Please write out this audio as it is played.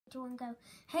2, 1, go.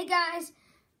 Hey guys,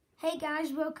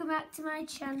 welcome back to my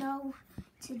channel.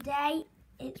 Today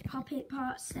it's Popit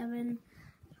Part 7.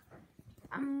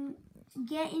 I know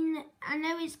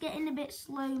it's getting a bit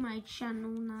slow, my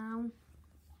channel now.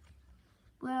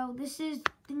 Well, this is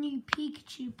the new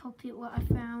Pikachu Poppet what I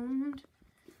found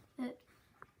a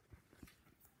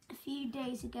few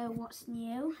days ago. What's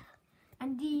new?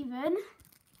 And even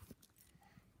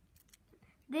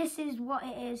this is what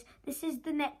it is. This is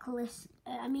the necklace.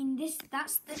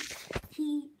 That's the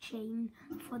keychain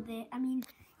for the.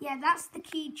 That's the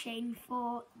keychain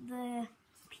for the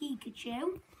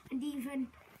Pikachu. And even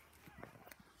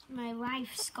my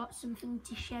wife's got something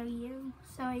to show you.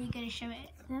 So are you going to show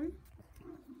it to them?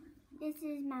 This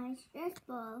is my stress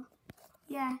ball.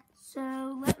 Yeah.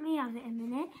 So let me have it a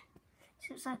minute.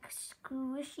 So it's like a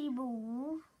squishy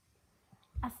ball.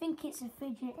 I think it's a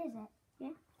fidget, is it?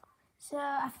 Yeah. So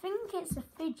I think it's a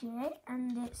fidget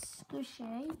and it's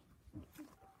squishy.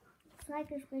 It's like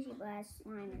a squishy but it has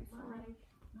slime inside.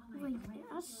 Wait, it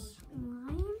has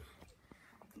slime?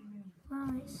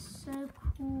 Wow, it's so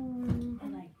cool.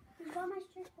 I've got my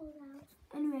stress ball out.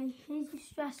 Anyway, here's your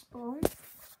stress ball.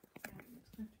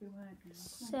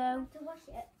 So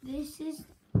this is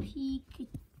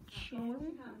Pikachu.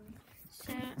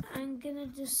 So I'm gonna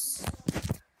just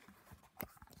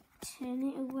turn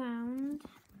it around.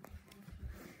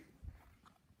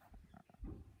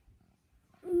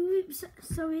 Oops,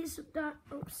 so it's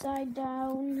upside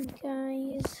down,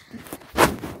 guys.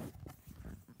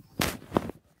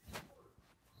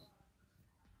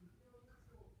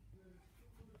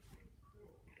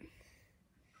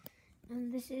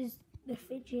 And this is the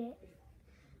fidget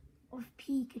of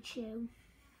Pikachu.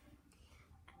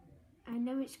 I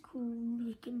know it's cool,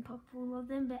 you can pop all of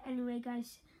them, but anyway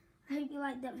guys, I hope you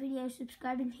liked that video,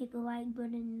 subscribe and hit the like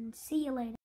button, see you later.